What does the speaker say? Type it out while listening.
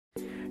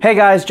Hey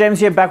guys,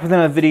 James here, back with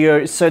another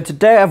video. So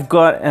today I've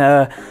got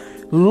a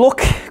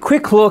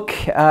quick look,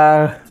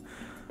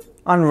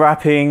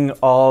 unwrapping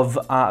of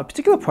a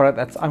particular product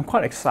that I'm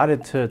quite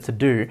excited to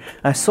do.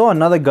 I saw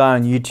another guy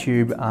on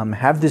YouTube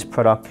have this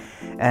product,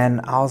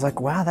 and I was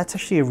like, wow, that's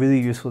actually a really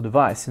useful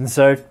device. And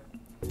so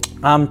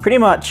pretty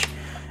much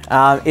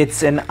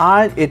it's an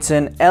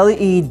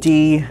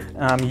LED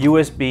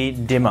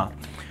USB dimmer.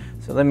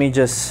 So let me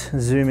just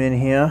zoom in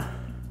here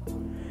so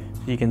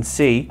you can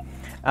see.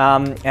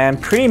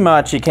 And pretty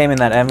much it came in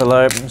that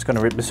envelope. I'm just going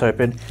to rip this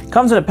open. It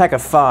comes in a pack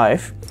of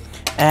 5,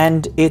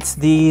 and it's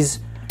these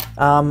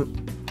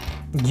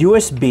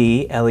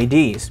USB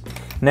LEDs.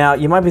 Now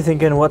you might be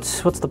thinking,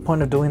 what's the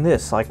point of doing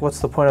this? Like, what's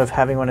the point of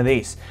having one of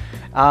these?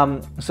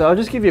 So I'll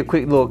just give you a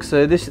quick look.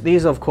 So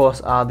these of course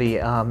are the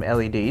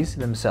LEDs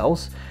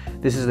themselves.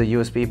 This is the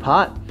USB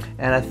part,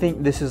 and I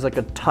think this is like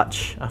a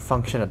touch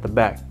function at the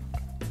back.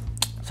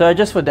 So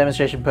just for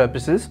demonstration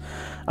purposes,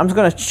 I'm just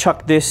going to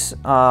chuck this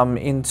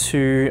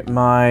into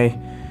my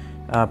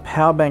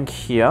power bank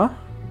here.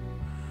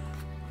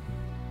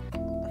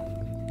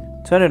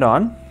 Turn it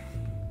on,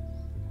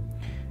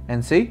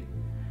 and see,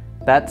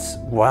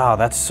 wow,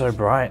 that's so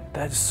bright.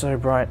 That's so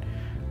bright.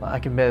 I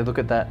can barely look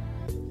at that.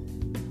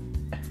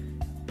 And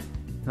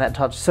that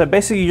touch. So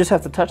basically, you just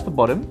have to touch the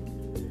bottom.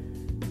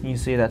 You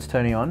see that's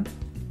turning on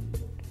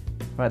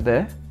right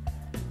there.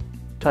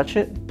 Touch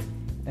it,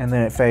 and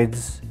then it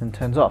fades and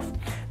turns off.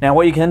 Now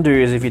what you can do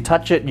is if you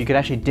touch it, you can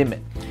actually dim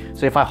it.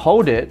 So if I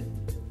hold it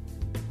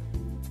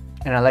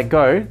and I let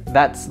go,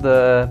 that's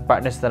the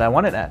brightness that I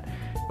want it at.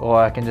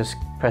 Or I can just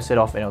press it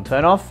off and it'll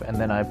turn off, and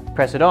then I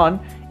press it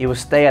on, it will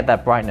stay at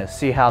that brightness.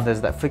 See how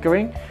there's that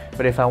flickering?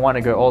 But if I want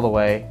to go all the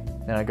way,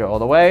 then I go all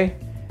the way,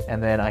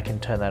 and then I can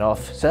turn that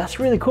off. So that's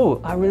really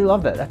cool. I really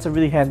love that. That's a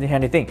really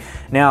handy thing.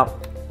 Now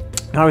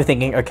we're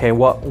thinking, okay,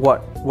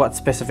 what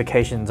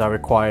specifications are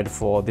required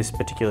for this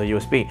particular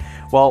USB?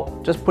 Well,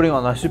 just putting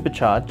on a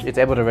supercharge, it's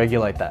able to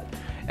regulate that.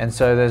 And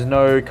so there's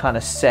no kind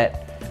of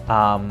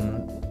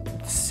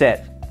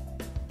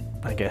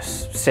I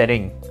guess,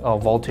 setting or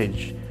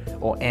voltage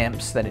or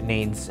amps that it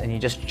needs, and you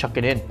just chuck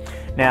it in.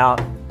 Now,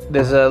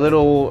 there's a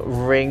little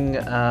ring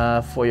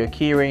for your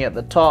key ring at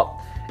the top.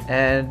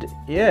 And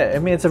yeah, I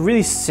mean, it's a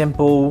really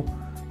simple,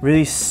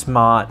 really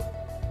smart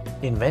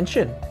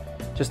invention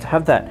just to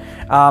have that.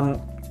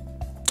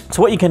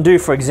 So what you can do,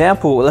 for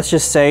example, let's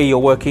just say you're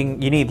working,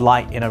 you need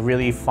light in a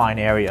really fine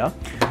area.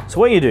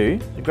 So what you do,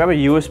 you grab a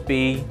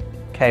USB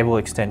cable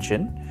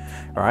extension,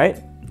 all right,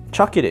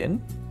 chuck it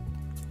in,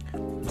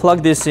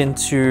 plug this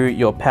into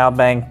your power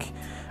bank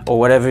or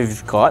whatever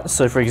you've got.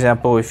 So for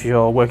example, if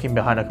you're working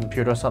behind a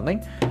computer or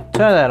something,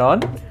 turn that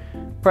on,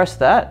 press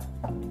that,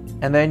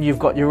 and then you've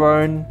got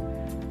your own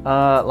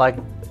like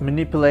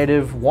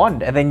manipulative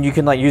wand, and then you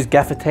can like use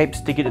gaffer tape,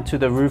 stick it to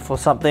the roof or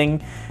something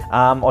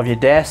of your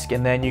desk,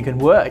 and then you can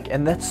work.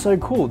 And that's so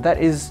cool.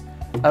 That is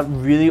a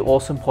really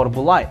awesome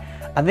portable light.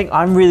 I think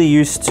I'm really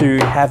used to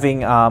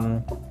having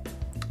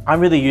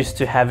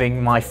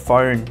my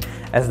phone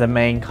as the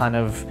main kind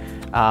of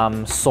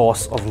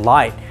source of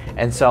light,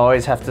 and so I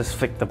always have to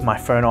flick my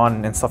phone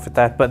on and stuff like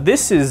that. But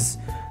this is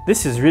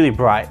really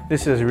bright.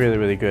 This is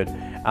really good.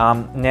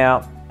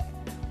 Now,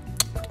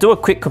 to do a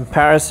quick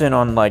comparison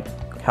on like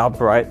how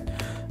bright,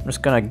 I'm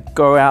just gonna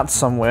go out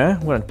somewhere.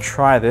 I'm gonna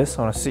try this.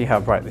 I wanna see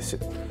how bright this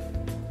is.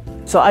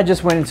 So I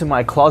just went into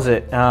my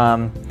closet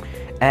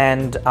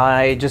and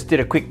I just did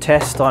a quick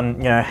test on,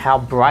 you know, how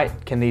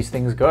bright can these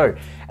things go.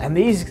 And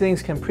these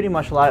things can pretty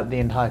much light up the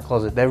entire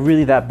closet. They're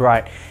really that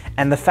bright.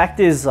 And the fact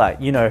is, like,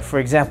 you know, for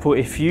example,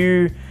 if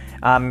you,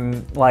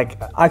 like,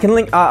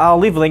 I'll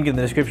leave a link in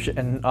the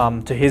description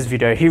to his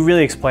video. He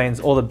really explains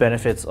all the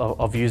benefits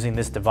of using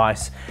this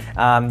device. You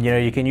know,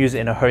 you can use it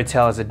in a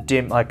hotel as a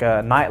like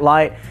a night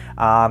light.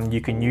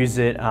 You can use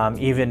it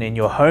even in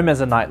your home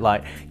as a night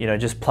light. You know,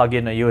 just plug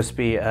in a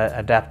USB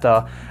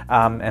adapter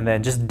and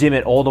then just dim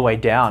it all the way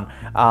down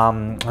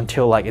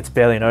until like it's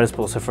barely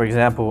noticeable. So for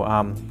example,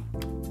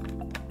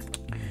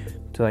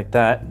 do like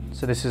that.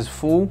 So this is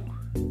full.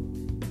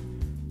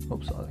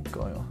 Oops, I'm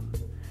going on.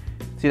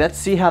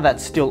 See how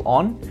that's still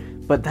on,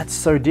 but that's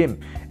so dim.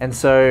 And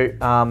so,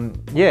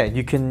 yeah,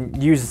 you can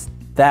use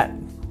that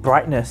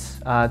brightness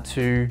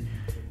to,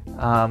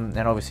 and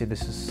obviously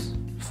this is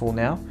full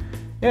now.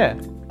 Yeah,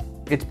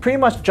 it's pretty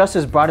much just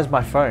as bright as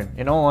my phone,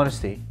 in all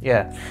honesty,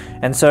 yeah.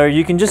 And so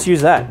you can just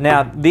use that.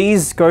 Now,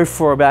 these go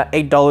for about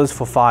 $8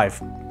 for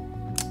 5.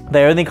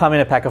 They only come in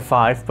a pack of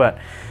 5, but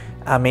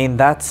I mean,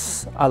 I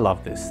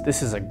love this.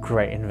 This is a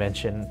great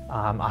invention.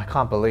 I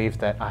can't believe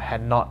that I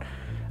had not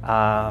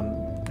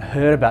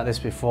heard about this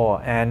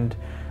before, and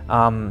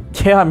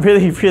yeah, I'm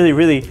really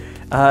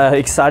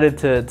excited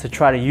to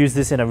try to use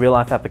this in a real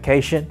life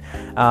application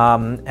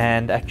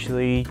and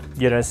actually,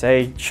 you know,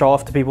 show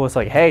off to people. It's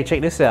like, hey, check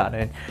this out,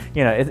 and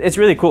you know, it's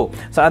really cool.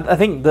 So I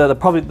think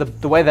probably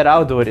the way that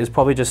I'll do it is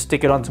probably just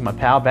stick it onto my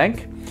power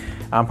bank.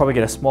 Probably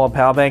get a smaller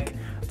power bank,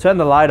 turn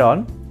the light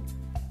on,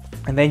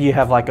 and then you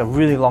have like a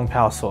really long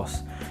power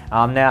source.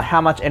 Now,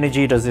 how much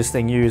energy does this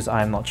thing use?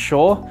 I'm not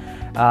sure,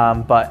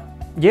 but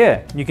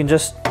yeah, you can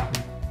just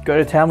go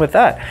to town with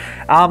that.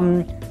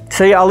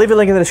 So yeah, I'll leave a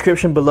link in the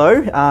description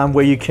below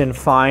where you can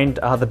find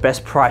the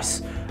best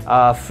price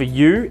for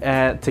you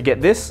to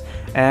get this.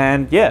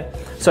 And yeah,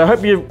 so I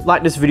hope you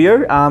like this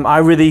video. I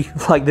really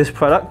like this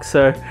product,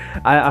 so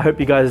I hope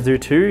you guys do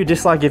too.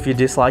 Dislike if you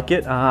dislike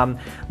it.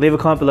 Leave a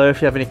comment below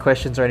if you have any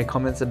questions or any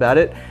comments about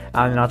it,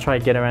 and I'll try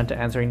to get around to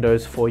answering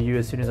those for you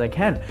as soon as I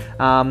can.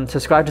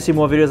 Subscribe to see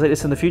more videos like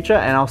this in the future,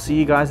 and I'll see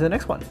you guys in the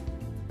next one.